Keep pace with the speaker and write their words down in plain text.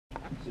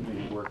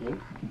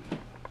working.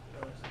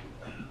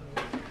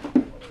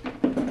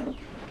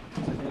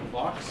 It's a big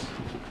box.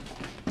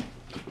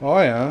 Oh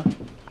yeah.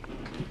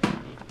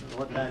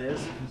 What that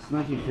is? It's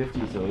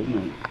 1950s though, isn't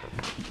it?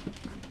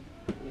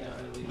 Yeah,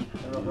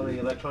 I don't know how many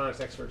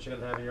electronics experts you're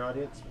going to have in your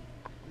audience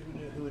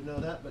who would know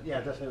that, but yeah,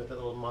 definitely with that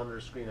little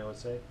monitor screen, I would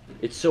say.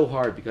 It's so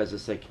hard because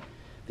it's like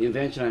the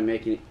invention I'm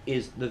making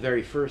is the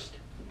very first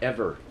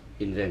ever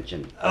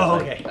invention. Oh,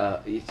 like,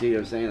 okay. You see what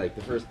I'm saying? Like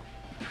the first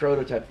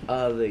prototype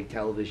of a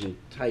television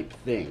type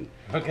thing.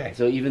 Okay.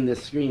 So even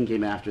this screen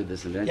came after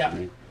this invention. Yeah.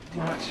 Right? Too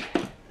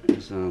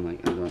much. So I'm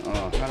going,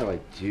 oh, how do I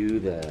do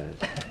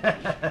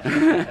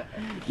that?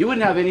 You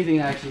wouldn't have anything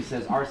that actually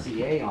says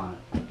RCA on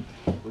it,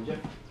 would you?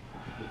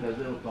 With that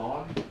little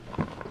dog?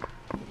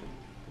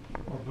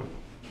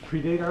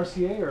 Predate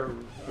RCA or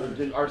Or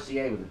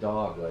RCA with a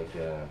dog, like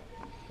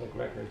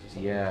records or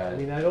something? yeah. I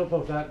mean, I don't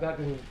know if that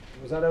didn't,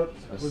 was that out?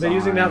 A Was they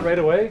using that sign. right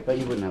away? But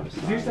you wouldn't have a Because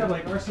sign. they used to have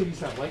like RCA used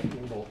to have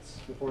lightning bolts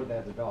before they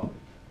had the dog.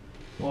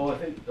 Well, I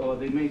think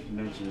they made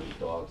mention of the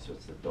dog, so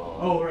it's the dog.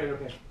 Oh right,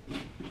 okay.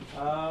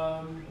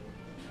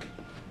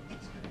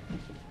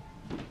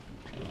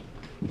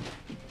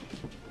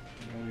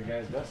 On your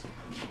guys' desk.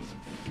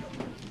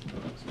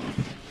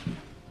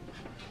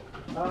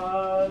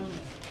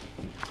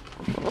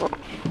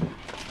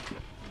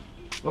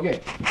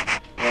 Okay.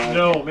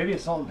 No, maybe a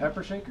salt and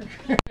pepper shaker.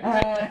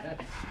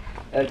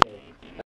 Okay.